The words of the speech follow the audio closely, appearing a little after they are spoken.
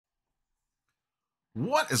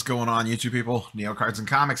What is going on, YouTube people? Neo Cards and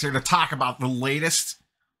Comics here to talk about the latest,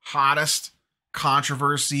 hottest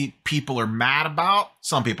controversy people are mad about.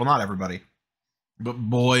 Some people, not everybody. But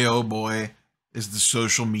boy, oh boy, is the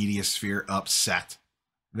social media sphere upset.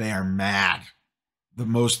 They are mad. The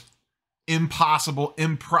most impossible,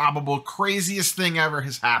 improbable, craziest thing ever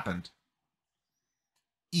has happened.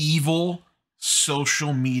 Evil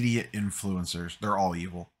social media influencers, they're all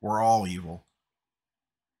evil. We're all evil.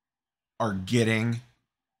 Are getting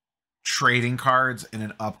trading cards in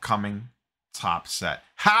an upcoming top set.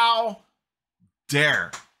 How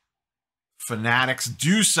dare Fanatics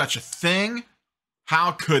do such a thing?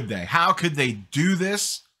 How could they? How could they do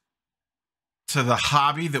this to the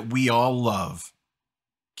hobby that we all love?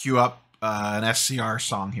 Cue up an SCR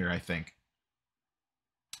song here, I think.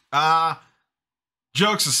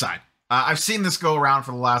 Jokes aside, I've seen this go around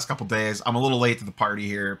for the last couple days. I'm a little late to the party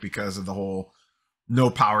here because of the whole no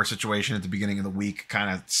power situation at the beginning of the week. Kind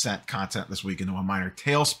of sent content this week into a minor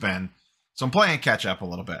tailspin. So I'm playing catch up a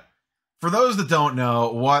little bit. For those that don't know,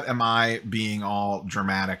 what am I being all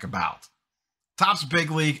dramatic about? Topps Big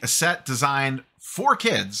League, a set designed for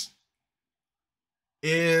kids,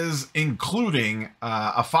 is including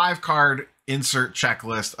a 5-card insert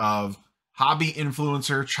checklist of hobby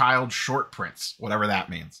influencer child short prints, whatever that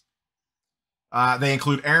means. They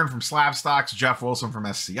include Aaron from Slab Stocks, Jeff Wilson from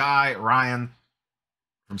SCI, Ryan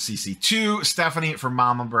from CC2, Stephanie from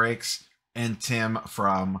Mama Breaks, and Tim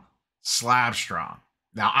from Slab Strong.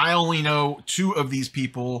 Now, I only know 2 of these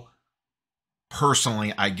people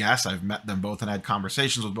personally, I guess. I've met them both and had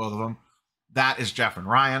conversations with both of them. That is Jeff and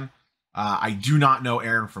Ryan. I do not know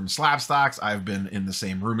Aaron from Slab Stocks. I've been in the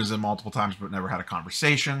same room as him multiple times, but never had a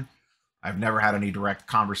conversation. I've never had any direct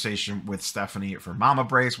conversation with Stephanie from Mama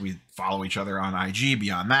Brace. We follow each other on IG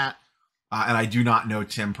beyond that. And I do not know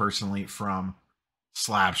Tim personally from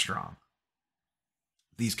Slab Strong.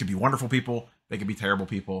 These could be wonderful people. They could be terrible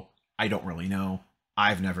people. I don't really know.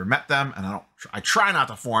 I've never met them, and I try not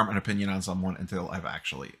to form an opinion on someone until I've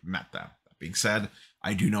actually met them. That being said,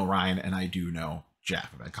 I do know Ryan and I do know Jeff.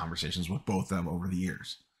 I've had conversations with both of them over the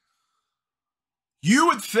years. You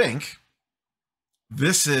would think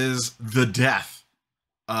this is the death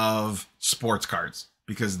of sports cards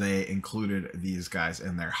because they included these guys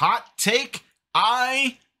in their hot take.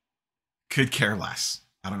 I could care less.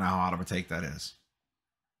 I don't know how hot of a take that is.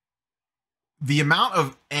 The amount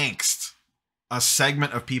of angst a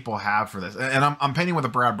segment of people have for this, and I'm painting with a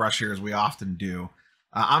broad brush here as we often do.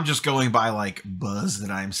 I'm just going by like buzz that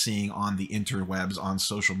I'm seeing on the interwebs on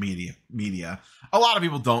social media. A lot of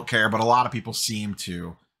people don't care, but a lot of people seem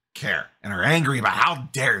to care and are angry about how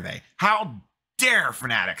dare they? How dare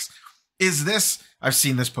Fanatics? Is this, I've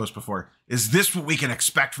seen this post before, is this what we can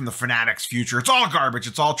expect from the Fanatics future? It's all garbage,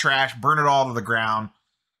 it's all trash, burn it all to the ground.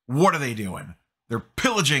 What are they doing? They're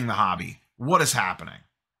pillaging the hobby. What is happening?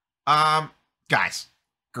 Guys,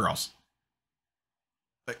 girls,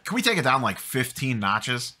 can we take it down like 15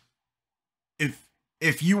 notches?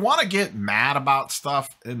 If you want to get mad about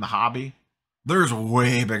stuff in the hobby, there's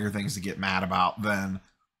way bigger things to get mad about than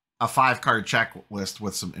a 5-card checklist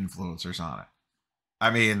with some influencers on it.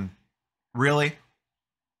 I mean, really?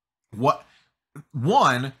 What?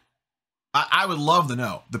 One, I would love to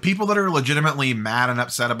know the people that are legitimately mad and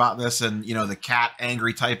upset about this, and you know, the cat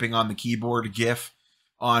angry typing on the keyboard gif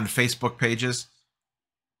on Facebook pages.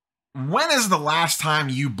 When is the last time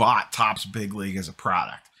you bought Topps Big League as a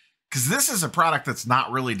product? Because this is a product that's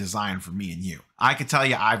not really designed for me and you. I can tell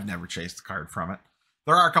you I've never chased a card from it.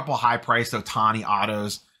 There are a couple high-priced Otani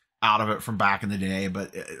autos out of it from back in the day,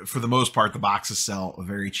 but for the most part, the boxes sell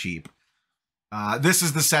very cheap. This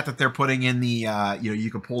is the set that they're putting in the,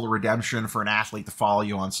 you can pull the redemption for an athlete to follow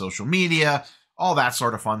you on social media. All that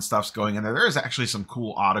sort of fun stuff's going in there. There's actually some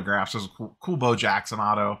cool autographs. There's a cool Bo Jackson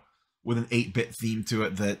auto with an 8-bit theme to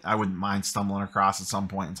it that I wouldn't mind stumbling across at some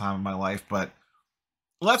point in time in my life. But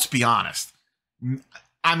let's be honest.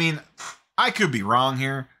 I mean, I could be wrong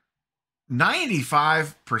here.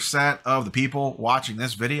 95% of the people watching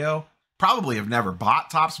this video probably have never bought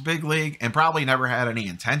Topps Big League and probably never had any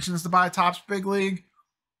intentions to buy Topps Big League.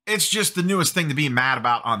 It's just the newest thing to be mad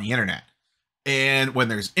about on the internet. And when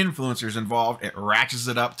there's influencers involved, it ratchets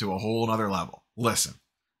it up to a whole nother level. Listen,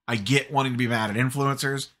 I get wanting to be mad at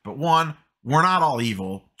influencers, but 1, we're not all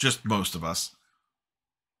evil, just most of us.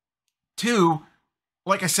 2,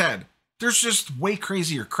 like I said, there's just way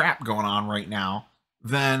crazier crap going on right now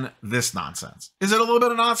than this nonsense. Is it a little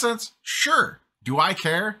bit of nonsense? Sure. Do I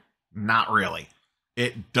care? Not really.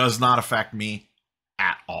 It does not affect me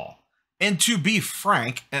at all. And to be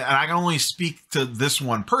frank, and I can only speak to this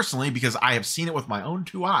one personally because I have seen it with my own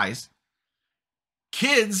 2 eyes,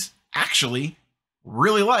 kids actually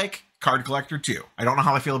really like Card Collector 2. I don't know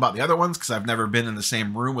how I feel about the other ones because I've never been in the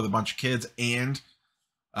same room with a bunch of kids and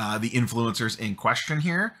the influencers in question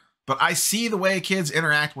here. But I see the way kids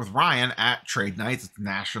interact with Ryan at trade nights. It's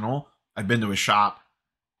national. I've been to his shop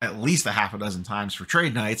at least a half a dozen times for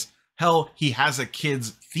trade nights. Hell, he has a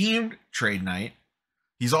kids themed trade night.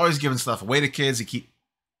 He's always giving stuff away to kids. He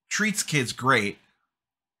treats kids great.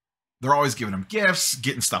 They're always giving him gifts,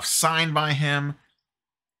 getting stuff signed by him.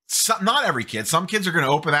 Not every kid. Some kids are going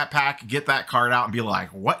to open that pack, get that card out, and be like,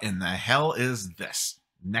 what in the hell is this?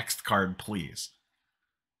 Next card, please.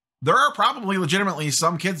 There are probably legitimately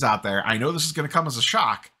some kids out there, I know this is going to come as a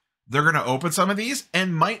shock, they're going to open some of these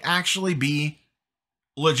and might actually be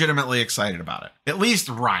legitimately excited about it. At least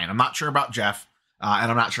Ryan. I'm not sure about Jeff,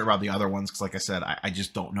 and I'm not sure about the other ones because, like I said, I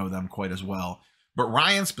just don't know them quite as well. But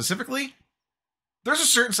Ryan specifically, there's a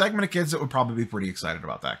certain segment of kids that would probably be pretty excited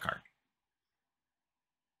about that card.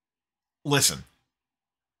 Listen,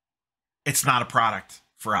 it's not a product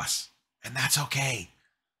for us, and that's okay.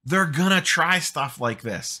 They're gonna try stuff like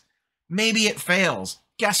this. Maybe it fails.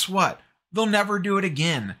 Guess what? They'll never do it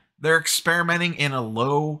again. They're experimenting in a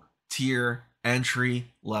low tier entry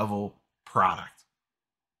level product.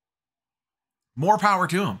 More power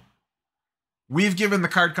to them. We've given the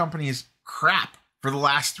card companies crap for the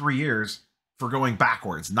last 3 years for going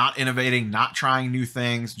backwards, not innovating, not trying new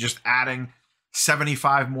things, just adding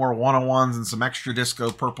 75 more 101s and some extra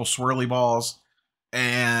disco purple swirly balls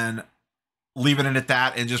and leaving it at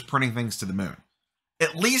that and just printing things to the moon.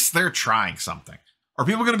 At least they're trying something. Are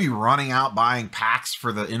people going to be running out buying packs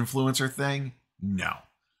for the influencer thing? No.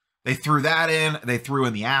 They threw that in. They threw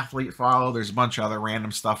in the athlete follow. There's a bunch of other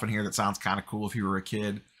random stuff in here that sounds kind of cool if you were a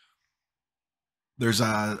kid. There's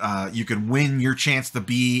you can win your chance to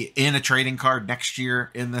be in a trading card next year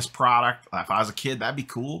in this product. If I was a kid, that'd be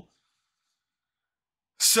cool.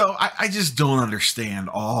 So I just don't understand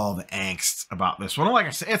all the angst about this one. Like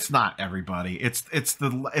I said, it's not everybody. It's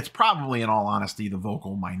probably, in all honesty, the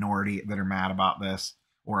vocal minority that are mad about this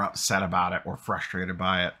or upset about it or frustrated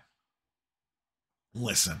by it.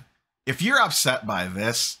 Listen, if you're upset by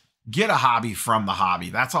this, get a hobby from the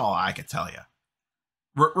hobby. That's all I could tell you.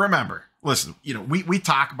 Remember, listen, we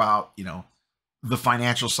talk about, the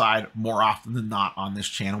financial side more often than not on this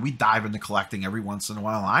channel. We dive into collecting every once in a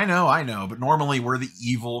while. I know, but normally we're the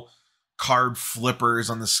evil card flippers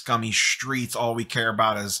on the scummy streets. All we care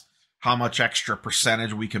about is how much extra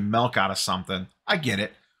percentage we can milk out of something. I get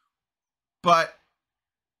it. But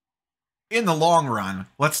in the long run,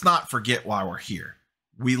 let's not forget why we're here.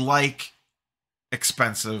 We like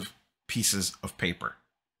expensive pieces of paper,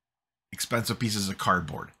 expensive pieces of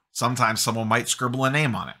cardboard. Sometimes someone might scribble a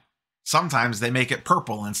name on it. Sometimes they make it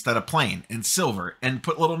purple instead of plain and silver and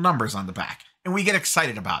put little numbers on the back. And we get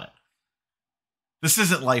excited about it. This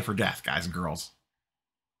isn't life or death, guys and girls.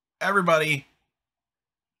 Everybody,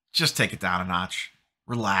 just take it down a notch.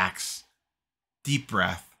 Relax. Deep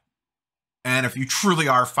breath. And if you truly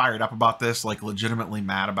are fired up about this, like legitimately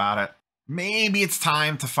mad about it, maybe it's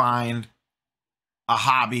time to find a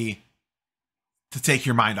hobby to take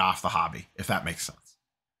your mind off the hobby, if that makes sense.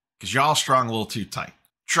 Because y'all strung a little too tight.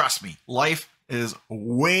 Trust me, life is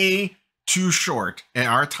way too short, and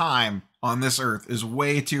our time on this earth is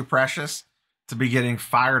way too precious to be getting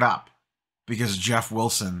fired up because Jeff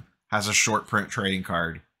Wilson has a short print trading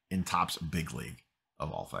card in Topps Big League,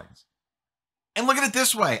 of all things. And look at it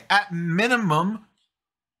this way. At minimum,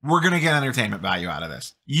 we're going to get entertainment value out of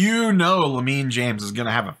this. Lamine James is going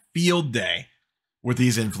to have a field day with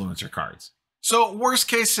these influencer cards. So worst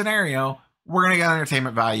case scenario, we're going to get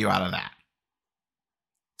entertainment value out of that.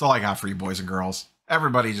 That's all I got for you, boys and girls.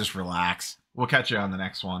 Everybody just relax. We'll catch you on the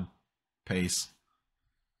next one. Peace.